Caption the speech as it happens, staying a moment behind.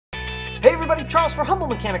Hey everybody, Charles for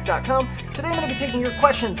HumbleMechanic.com. Today I'm going to be taking your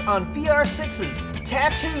questions on VR6s,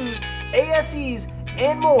 tattoos, A.S.Es,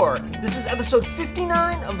 and more. This is episode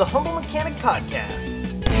 59 of the Humble Mechanic Podcast.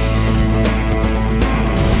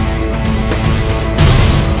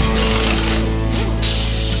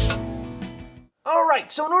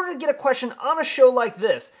 Alright, so in order to get a question on a show like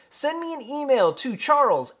this, send me an email to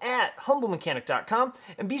charles@humblemechanic.com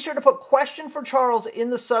and be sure to put question for Charles in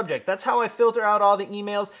the subject. That's how I filter out all the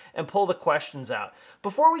emails and pull the questions out.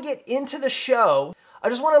 Before we get into the show, I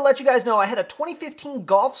just want to let you guys know I had a 2015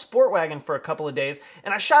 Golf Sport Wagon for a couple of days,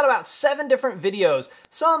 and I shot about 7 different videos.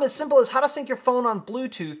 Some as simple as how to sync your phone on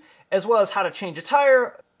Bluetooth, as well as how to change a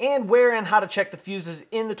tire, and where and how to check the fuses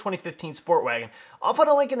in the 2015 Sport Wagon. I'll put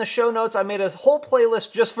a link in the show notes. I made a whole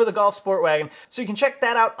playlist just for the Golf Sport Wagon, so you can check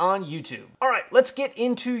that out on YouTube. Alright, let's get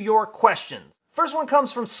into your questions. First one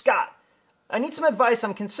comes from Scott. I need some advice.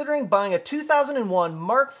 I'm considering buying a 2001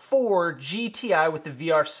 Mark IV GTI with the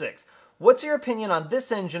VR6. What's your opinion on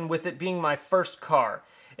this engine with it being my first car?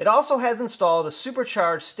 It also has installed a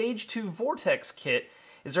supercharged Stage 2 Vortex kit.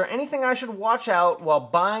 Is there anything I should watch out while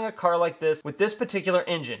buying a car like this with this particular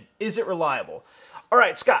engine? Is it reliable?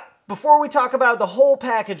 Alright, Scott, before we talk about the whole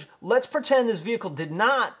package, let's pretend this vehicle did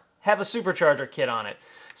not have a supercharger kit on it.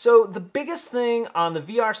 So the biggest thing on the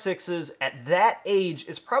VR6s at that age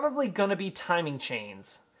is probably going to be timing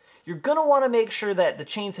chains. You're going to want to make sure that the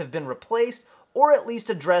chains have been replaced or at least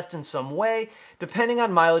addressed in some way, depending on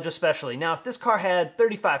mileage especially. Now, if this car had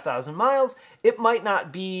 35,000 miles, it might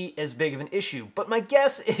not be as big of an issue. But my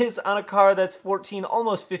guess is on a car that's 14,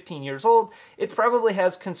 almost 15 years old, it probably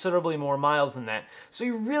has considerably more miles than that. So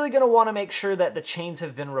you're really going to want to make sure that the chains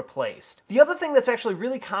have been replaced. The other thing that's actually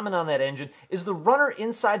really common on that engine is the runner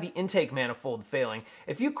inside the intake manifold failing.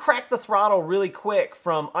 If you crack the throttle really quick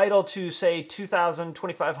from idle to, say, 2,000,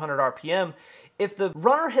 2,500 RPM, if the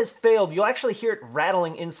runner has failed, you'll actually hear it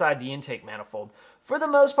rattling inside the intake manifold. For the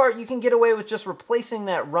most part, you can get away with just replacing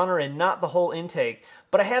that runner and not the whole intake,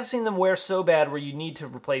 but I have seen them wear so bad where you need to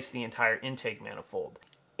replace the entire intake manifold.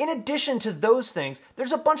 In addition to those things,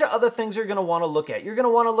 there's a bunch of other things you're going to want to look at. You're going to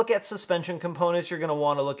want to look at suspension components, you're going to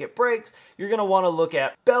want to look at brakes, you're going to want to look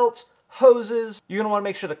at belts, hoses, you're going to want to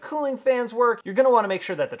make sure the cooling fans work, you're going to want to make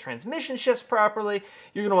sure that the transmission shifts properly,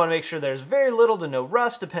 you're going to want to make sure there's very little to no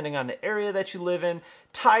rust depending on the area that you live in,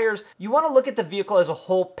 tires. You want to look at the vehicle as a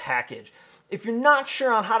whole package. If you're not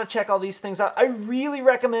sure on how to check all these things out, I really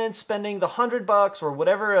recommend spending the $100 or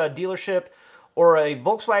whatever a dealership or a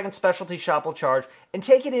Volkswagen specialty shop will charge and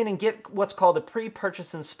take it in and get what's called a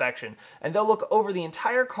pre-purchase inspection. And they'll look over the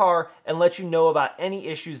entire car and let you know about any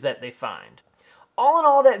issues that they find. All in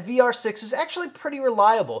all, that VR6 is actually pretty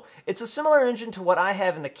reliable. It's a similar engine to what I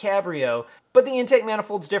have in the Cabrio, but the intake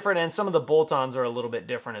manifold's different and some of the bolt-ons are a little bit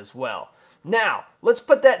different as well. Now, let's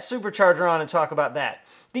put that supercharger on and talk about that.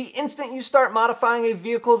 The instant you start modifying a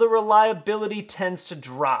vehicle, the reliability tends to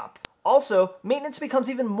drop. Also, maintenance becomes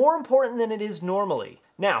even more important than it is normally.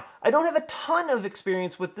 Now, I don't have a ton of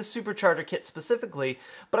experience with this supercharger kit specifically,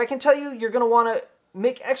 but I can tell you you're going to want to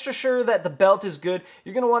make extra sure that the belt is good.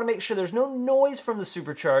 You're going to want to make sure there's no noise from the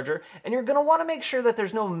supercharger, and you're going to want to make sure that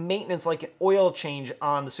there's no maintenance like an oil change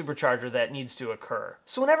on the supercharger that needs to occur.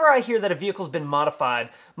 So whenever I hear that a vehicle's been modified,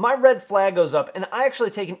 my red flag goes up, and I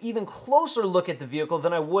actually take an even closer look at the vehicle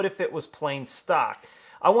than I would if it was plain stock.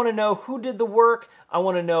 I want to know who did the work. I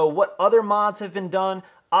want to know what other mods have been done.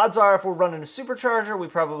 Odds are if we're running a supercharger, we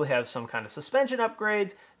probably have some kind of suspension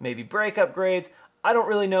upgrades, maybe brake upgrades. I don't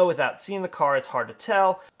really know without seeing the car, it's hard to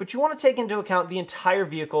tell, but you want to take into account the entire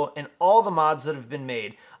vehicle and all the mods that have been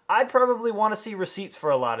made. I'd probably want to see receipts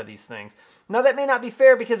for a lot of these things. Now that may not be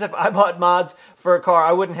fair because if I bought mods for a car,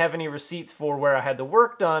 I wouldn't have any receipts for where I had the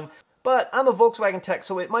work done, but I'm a Volkswagen tech,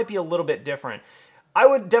 so it might be a little bit different. I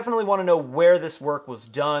would definitely want to know where this work was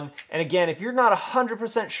done, and again, if you're not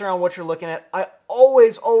 100% sure on what you're looking at, I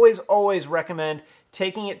always recommend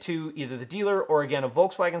taking it to either the dealer or again a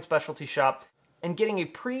Volkswagen specialty shop and getting a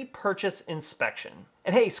pre-purchase inspection.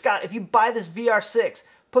 And hey, Scott, if you buy this VR6,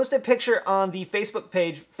 post a picture on the Facebook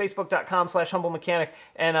page, facebook.com/humblemechanic,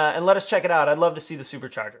 and let us check it out. I'd love to see the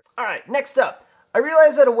supercharger. All right, next up. I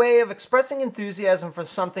realize that a way of expressing enthusiasm for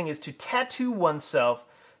something is to tattoo oneself.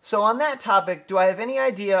 So on that topic, do I have any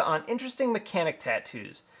idea on interesting mechanic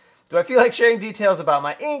tattoos? Do I feel like sharing details about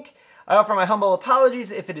my ink? I offer my humble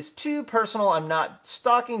apologies if it is too personal. I'm not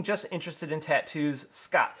stalking, just interested in tattoos.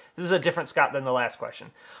 Scott. This is a different Scott than the last question.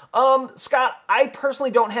 Scott, I personally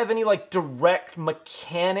don't have any like direct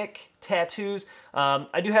mechanic tattoos.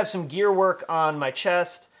 I do have some gear work on my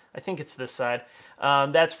chest. I think it's this side.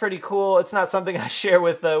 That's pretty cool. It's not something I share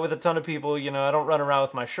with a ton of people. You know, I don't run around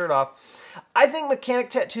with my shirt off. I think mechanic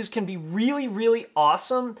tattoos can be really, really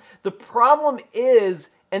awesome. The problem is,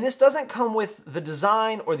 and this doesn't come with the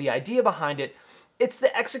design or the idea behind it, it's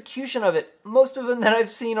the execution of it. Most of them that I've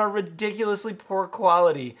seen are ridiculously poor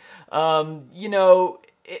quality. You know,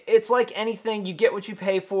 it's like anything, you get what you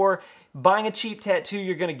pay for. Buying a cheap tattoo,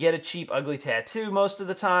 you're going to get a cheap, ugly tattoo most of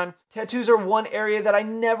the time. Tattoos are one area that I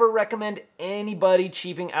never recommend anybody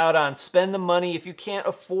cheaping out on. Spend the money. If you can't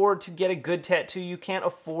afford to get a good tattoo, you can't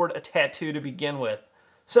afford a tattoo to begin with.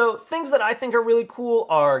 So things that I think are really cool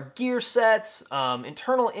are gear sets,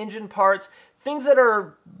 internal engine parts, things that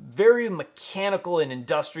are very mechanical and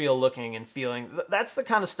industrial looking and feeling. That's the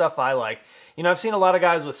kind of stuff I like. You know, I've seen a lot of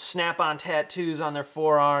guys with snap-on tattoos on their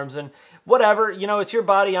forearms and whatever. You know, it's your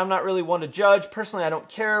body. I'm not really one to judge. Personally, I don't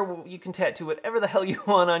care. You can tattoo whatever the hell you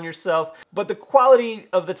want on yourself. But the quality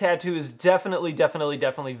of the tattoo is definitely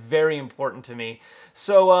very important to me.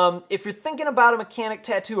 So if you're thinking about a mechanic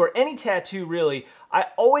tattoo or any tattoo really, I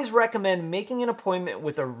always recommend making an appointment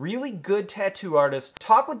with a really good tattoo artist.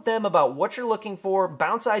 Talk with them about what you're looking for,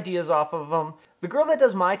 bounce ideas off of them. The girl that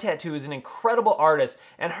does my tattoo is an incredible artist,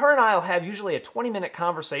 and her and I will have usually a 20-minute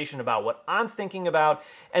conversation about what I'm thinking about,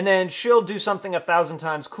 and then she'll do something 1,000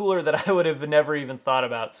 times cooler that I would have never even thought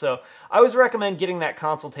about. So I always recommend getting that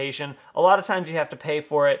consultation. A lot of times you have to pay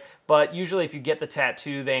for it, but usually if you get the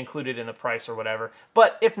tattoo, they include it in the price or whatever.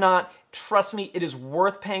 But if not, trust me, it is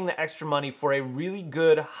worth paying the extra money for a really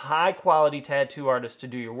good, high-quality tattoo artist to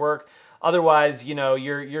do your work. Otherwise, you know,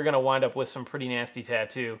 you're going to wind up with some pretty nasty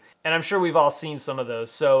tattoo. And I'm sure we've all seen some of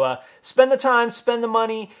those. So spend the time, spend the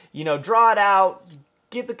money, you know, draw it out,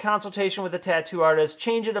 get the consultation with the tattoo artist,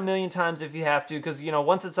 change it 1,000,000 times if you have to, because, you know,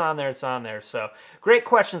 once it's on there, it's on there. So great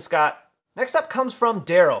question, Scott. Next up comes from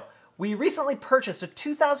Daryl. We recently purchased a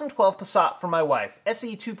 2012 Passat for my wife,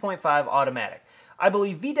 A.S.E 2.5 automatic. I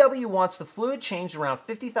believe VW wants the fluid changed around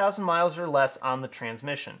 50,000 miles or less on the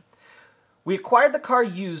transmission. We acquired the car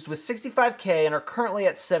used with 65K and are currently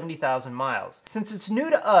at 70,000 miles. Since it's new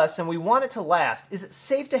to us and we want it to last, is it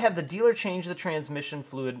safe to have the dealer change the transmission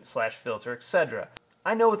fluid / filter, etc.?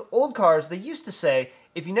 I know with old cars, they used to say,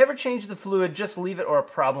 if you never change the fluid, just leave it or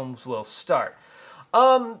problems will start.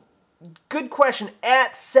 Good question.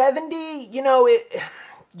 At 70, you know,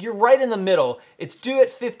 you're right in the middle. It's due at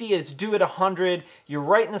 50, it's due at 100. You're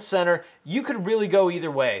right in the center. You could really go either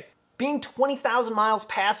way. Being 20,000 miles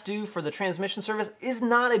past due for the transmission service is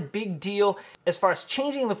not a big deal as far as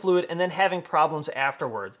changing the fluid and then having problems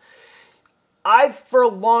afterwards. I, for a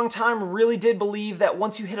long time, really did believe that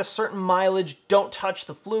once you hit a certain mileage, don't touch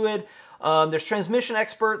the fluid. There's transmission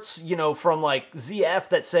experts, you know, from like ZF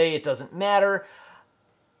that say it doesn't matter.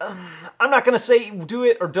 I'm not going to say do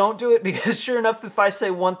it or don't do it, because sure enough, if I say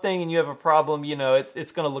one thing and you have a problem, you know,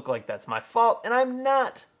 it's going to look like that's my fault, and I'm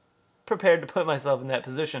not prepared to put myself in that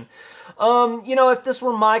position. You know, if this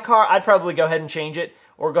were my car, I'd probably go ahead and change it,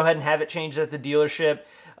 or go ahead and have it changed at the dealership.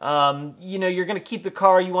 You know, you're going to keep the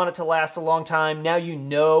car, you want it to last a long time. Now you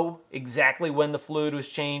know exactly when the fluid was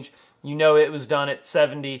changed. You know it was done at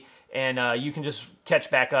 70, and you can just catch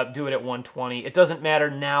back up, do it at 120. It doesn't matter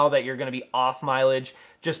now that you're going to be off mileage.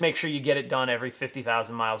 Just make sure you get it done every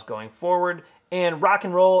 50,000 miles going forward, and rock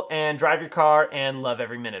and roll and drive your car and love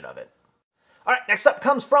every minute of it. All right, next up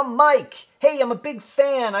comes from Mike. Hey, I'm a big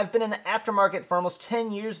fan. I've been in the aftermarket for almost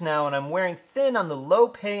 10 years now, and I'm wearing thin on the low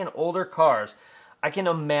pay and older cars. I can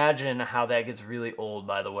imagine how that gets really old,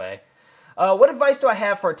 by the way. What advice do I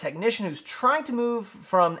have for a technician who's trying to move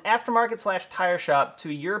from aftermarket / tire shop to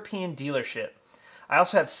a European dealership? I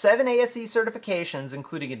also have 7 A.S.E certifications,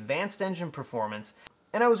 including advanced engine performance,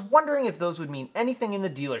 and I was wondering if those would mean anything in the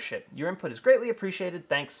dealership. Your input is greatly appreciated.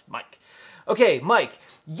 Thanks, Mike. Okay, Mike,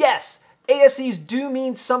 yes, A.S.Es do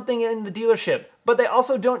mean something in the dealership, but they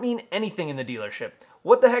also don't mean anything in the dealership.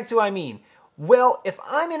 What the heck do I mean? Well, if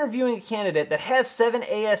I'm interviewing a candidate that has 7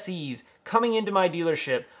 A.S.Es coming into my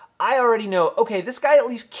dealership, I already know, okay, this guy at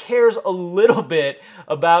least cares a little bit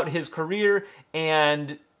about his career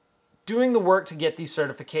and doing the work to get these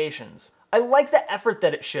certifications. I like the effort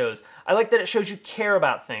that it shows. I like that it shows you care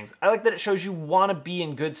about things. I like that it shows you want to be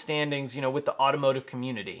in good standings, you know, with the automotive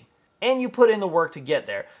community. And you put in the work to get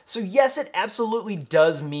there. So yes, it absolutely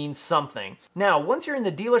does mean something. Now, once you're in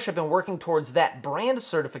the dealership and working towards that brand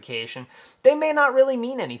certification, they may not really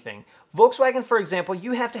mean anything. Volkswagen, for example,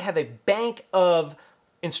 you have to have a bank of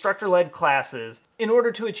instructor-led classes in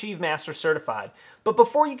order to achieve Master Certified. But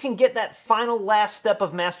before you can get that final last step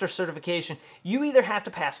of Master Certification, you either have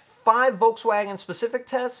to pass 5 Volkswagen-specific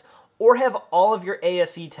tests or have all of your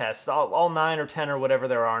A.S.E tests, all 9 or 10 or whatever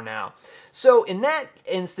there are now. So in that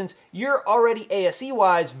instance, you're already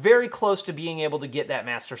A.S.E-wise very close to being able to get that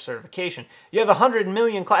master certification. You have 100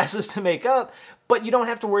 million classes to make up, but you don't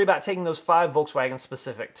have to worry about taking those 5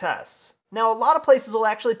 Volkswagen-specific tests. Now, a lot of places will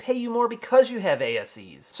actually pay you more because you have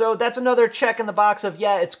A.S.Es. So that's another check in the box of,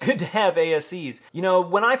 yeah, it's good to have A.S.Es. You know,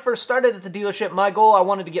 when I first started at the dealership, my goal, I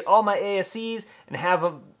wanted to get all my A.S.Es and have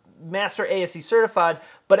a master A.S.E certified,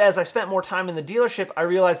 but as I spent more time in the dealership, I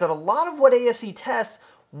realized that a lot of what A.S.E tests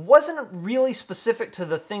wasn't really specific to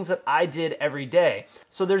the things that I did every day.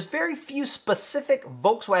 So there's very few specific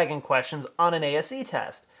Volkswagen questions on an A.S.E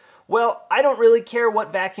test. Well, I don't really care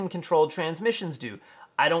what vacuum-controlled transmissions do.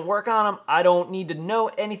 I don't work on them. I don't need to know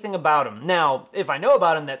anything about them. Now, if I know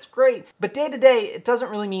about them, that's great, but day to day, it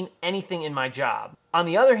doesn't really mean anything in my job. On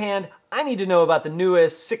the other hand, I need to know about the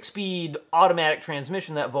newest 6-speed automatic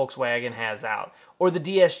transmission that Volkswagen has out, or the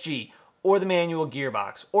DSG, or the manual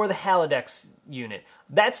gearbox, or the Halodex unit.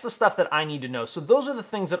 That's the stuff that I need to know. So those are the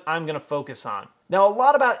things that I'm going to focus on. Now, a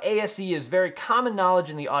lot about A.S.E is very common knowledge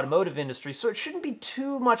in the automotive industry, so it shouldn't be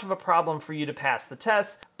too much of a problem for you to pass the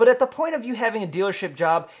tests. But at the point of you having a dealership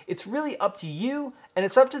job, it's really up to you, and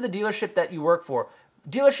it's up to the dealership that you work for.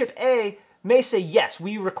 Dealership A may say, yes,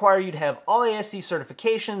 we require you to have all A.S.E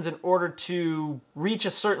certifications in order to reach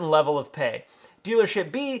a certain level of pay.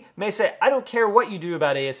 Dealership B may say, I don't care what you do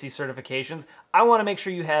about A.S.E certifications. I want to make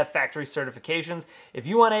sure you have factory certifications. If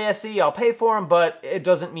you want A.S.E, I'll pay for them, but it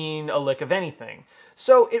doesn't mean a lick of anything.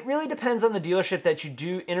 So it really depends on the dealership that you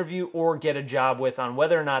do interview or get a job with on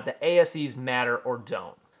whether or not the A.S.Es matter or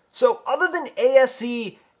don't. So other than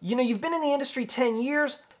A.S.E, you know, you've been in the industry 10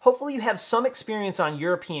 years. Hopefully you have some experience on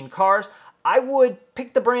European cars. I would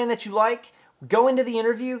pick the brand that you like. Go into the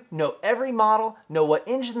interview, know every model, know what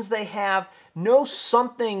engines they have, know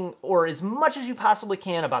something or as much as you possibly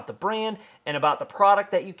can about the brand and about the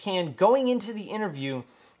product that you can going into the interview,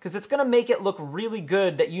 because it's going to make it look really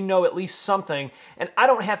good that you know at least something, and I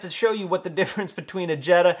don't have to show you what the difference between a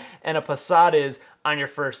Jetta and a Passat is on your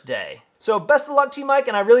first day. So best of luck to you, Mike,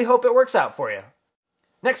 and I really hope it works out for you.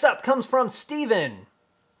 Next up comes from Steven.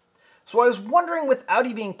 So I was wondering, with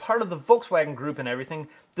Audi being part of the Volkswagen group and everything,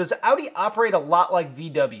 does Audi operate a lot like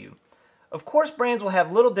VW? Of course, brands will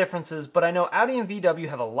have little differences, but I know Audi and VW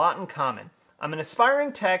have a lot in common. I'm an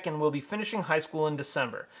aspiring tech and will be finishing high school in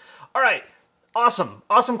December. All right, awesome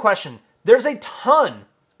question. There's a ton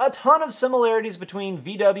of similarities between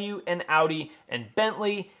VW and Audi and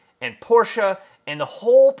Bentley and Porsche and the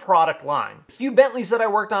whole product line. A few Bentleys that I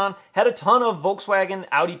worked on had a ton of Volkswagen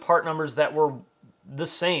Audi part numbers that were the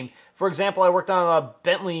same. For example, I worked on a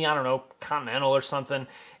Bentley, I don't know, Continental or something,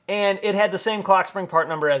 and it had the same clock spring part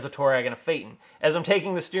number as a Touareg and a Phaeton. As I'm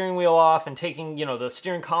taking the steering wheel off and taking, you know, the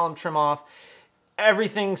steering column trim off,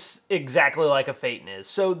 everything's exactly like a Phaeton is.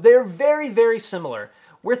 So they're very, very similar.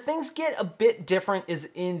 Where things get a bit different is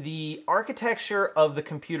in the architecture of the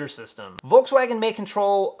computer system. Volkswagen may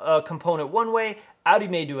control a component one way, Audi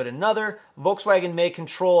may do it another. Volkswagen may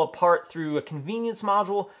control a part through a convenience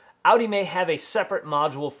module, Audi may have a separate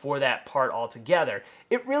module for that part altogether.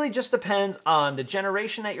 It really just depends on the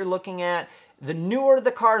generation that you're looking at. The newer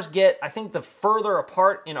the cars get, I think the further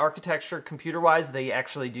apart in architecture, computer-wise, they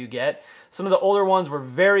actually do get. Some of the older ones were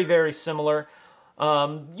very, very similar.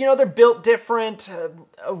 You know, they're built different.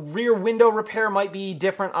 A rear window repair might be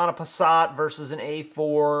different on a Passat versus an A4,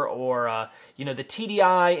 or, you know, the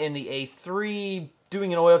TDI and the A3.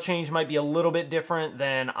 Doing an oil change might be a little bit different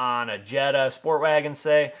than on a Jetta sport wagon,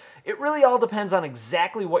 say. It really all depends on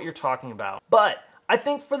exactly what you're talking about. But I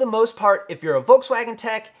think for the most part, if you're a Volkswagen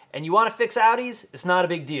tech and you want to fix Audis, it's not a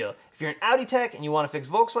big deal. If you're an Audi tech and you want to fix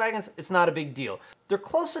Volkswagens, it's not a big deal. They're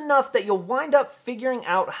close enough that you'll wind up figuring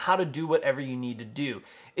out how to do whatever you need to do.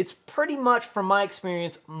 It's pretty much, from my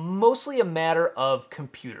experience, mostly a matter of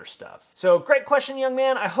computer stuff. So great question, young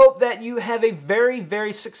man. I hope that you have a very,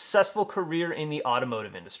 very successful career in the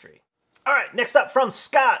automotive industry. All right, next up from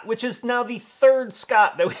Scott, which is now the third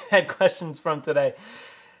Scott that we've had questions from today.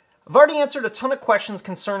 I've already answered a ton of questions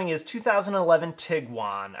concerning his 2011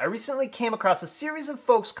 Tiguan. I recently came across a series of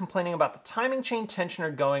folks complaining about the timing chain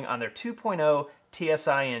tensioner going on their 2.0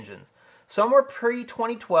 TSI engines. Some were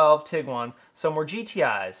pre-2012 Tiguans, some were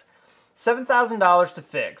GTIs. $7,000 to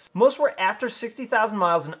fix. Most were after 60,000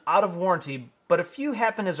 miles and out of warranty, but a few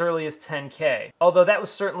happened as early as 10K, although that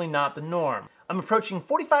was certainly not the norm. I'm approaching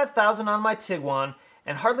 45,000 on my Tiguan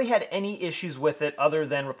and hardly had any issues with it other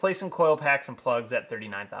than replacing coil packs and plugs at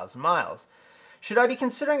 39,000 miles. Should I be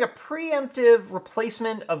considering a preemptive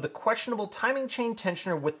replacement of the questionable timing chain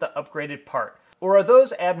tensioner with the upgraded part? Or are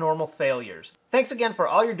those abnormal failures? Thanks again for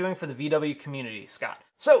all you're doing for the VW community, Scott.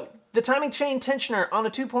 So, the timing chain tensioner on a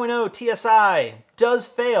 2.0 TSI does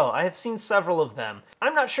fail. I have seen several of them.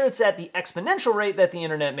 I'm not sure it's at the exponential rate that the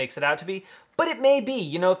internet makes it out to be, but it may be.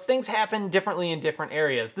 You know, things happen differently in different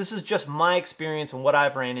areas. This is just my experience and what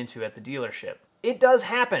I've ran into at the dealership. It does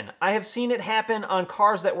happen. I have seen it happen on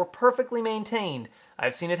cars that were perfectly maintained.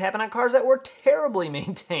 I've seen it happen on cars that were terribly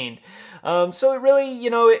maintained. So it really, you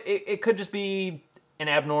know, it could just be an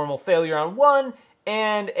abnormal failure on one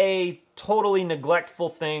and a totally neglectful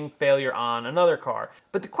failure on another car.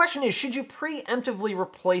 But the question is, should you preemptively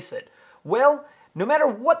replace it? Well, no matter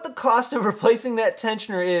what the cost of replacing that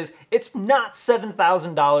tensioner is, it's not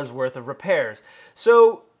 $7,000 worth of repairs.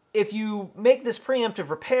 So if you make this preemptive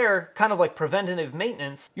repair, kind of like preventative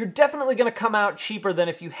maintenance, you're definitely going to come out cheaper than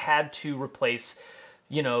if you had to replace,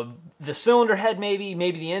 you know, the cylinder head maybe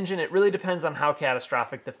the engine. It really depends on how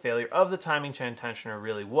catastrophic the failure of the timing chain tensioner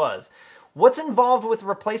really was. What's involved with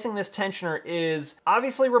replacing this tensioner is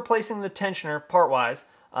obviously replacing the tensioner part-wise.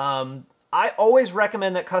 I always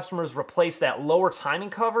recommend that customers replace that lower timing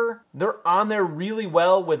cover. They're on there really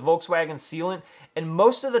well with Volkswagen sealant, and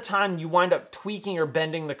most of the time you wind up tweaking or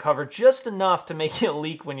bending the cover just enough to make it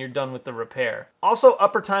leak when you're done with the repair. Also,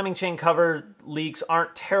 upper timing chain cover leaks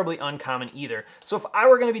aren't terribly uncommon either. So if I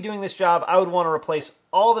were going to be doing this job, I would want to replace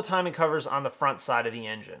all the timing covers on the front side of the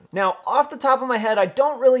engine. Now, off the top of my head, I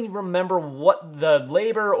don't really remember what the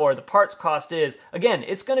labor or the parts cost is. Again,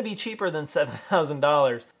 it's going to be cheaper than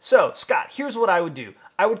 $7,000. So, Scott, here's what I would do.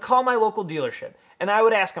 I would call my local dealership and I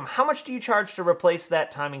would ask them, how much do you charge to replace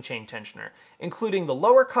that timing chain tensioner, including the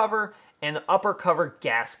lower cover and the upper cover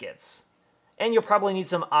gaskets. And you'll probably need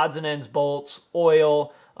some odds and ends bolts,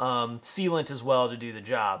 oil, sealant as well to do the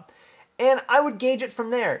job. And I would gauge it from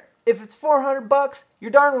there. If it's $400,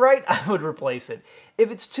 you're darn right I would replace it.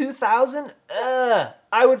 If it's $2,000,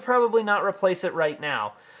 I would probably not replace it right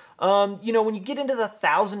now. You know, when you get into the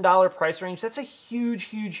 $1,000 price range, that's a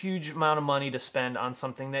huge amount of money to spend on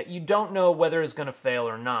something that you don't know whether it's going to fail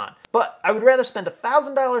or not. But I would rather spend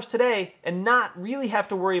 $1,000 today and not really have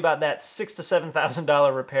to worry about that $6,000 to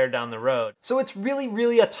 $7,000 repair down the road. So it's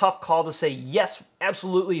really a tough call to say, yes,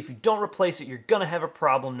 absolutely, if you don't replace it, you're going to have a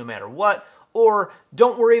problem no matter what. Or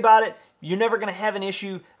don't worry about it, you're never going to have an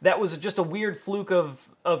issue. That was just a weird fluke of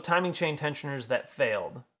timing chain tensioners that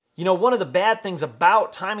failed. You know, one of the bad things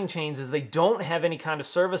about timing chains is they don't have any kind of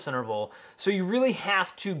service interval, so you really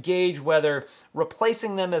have to gauge whether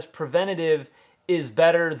replacing them as preventative is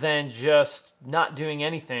better than just not doing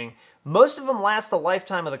anything. Most of them last the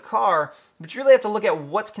lifetime of the car, but you really have to look at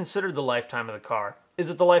what's considered the lifetime of the car. Is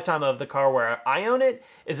it the lifetime of the car where I own it?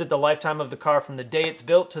 Is it the lifetime of the car from the day it's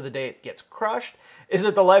built to the day it gets crushed? Is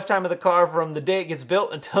it the lifetime of the car from the day it gets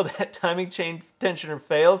built until that timing chain tensioner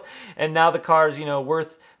fails and now the car is, you know,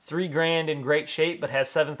 worth $3,000 in great shape but has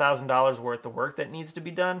 $7,000 worth of work that needs to be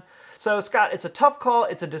done? So Scott, it's a tough call.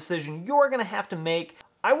 It's a decision you're going to have to make.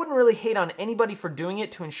 I wouldn't really hate on anybody for doing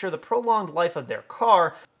it to ensure the prolonged life of their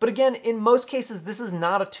car, but again, in most cases, this is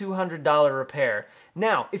not a $200 repair.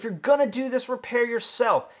 Now, if you're gonna do this repair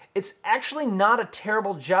yourself, it's actually not a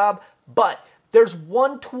terrible job, but there's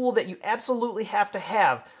one tool that you absolutely have to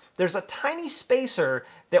have. There's a tiny spacer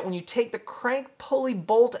that when you take the crank pulley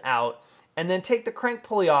bolt out and then take the crank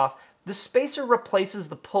pulley off, the spacer replaces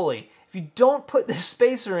the pulley. If you don't put this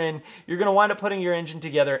spacer in, you're going to wind up putting your engine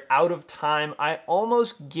together out of time. I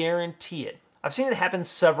almost guarantee it. I've seen it happen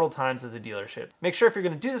several times at the dealership. Make sure if you're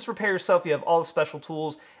going to do this repair yourself, you have all the special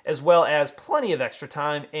tools as well as plenty of extra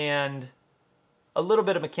time and a little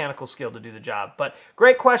bit of mechanical skill to do the job. But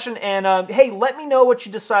great question, and hey, let me know what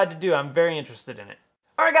you decide to do. I'm very interested in it.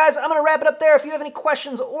 Alright guys, I'm going to wrap it up there. If you have any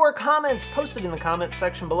questions or comments, post it in the comments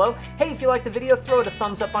section below. Hey, if you like the video, throw it a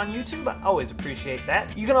thumbs up on YouTube. I always appreciate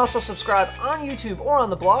that. You can also subscribe on YouTube or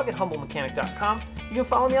on the blog at humblemechanic.com. You can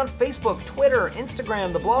follow me on Facebook, Twitter,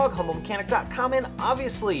 Instagram, the blog, humblemechanic.com, and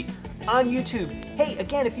obviously on YouTube. Hey,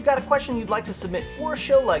 again, if you got a question you'd like to submit for a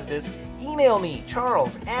show like this, email me,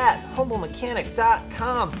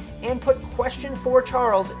 charles@humblemechanic.com, and put question for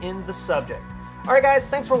Charles in the subject. Alright guys,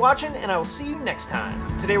 thanks for watching, and I will see you next time.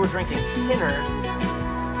 Today we're drinking Pinner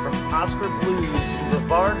from Oscar Blues,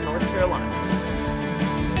 Brevard, North Carolina.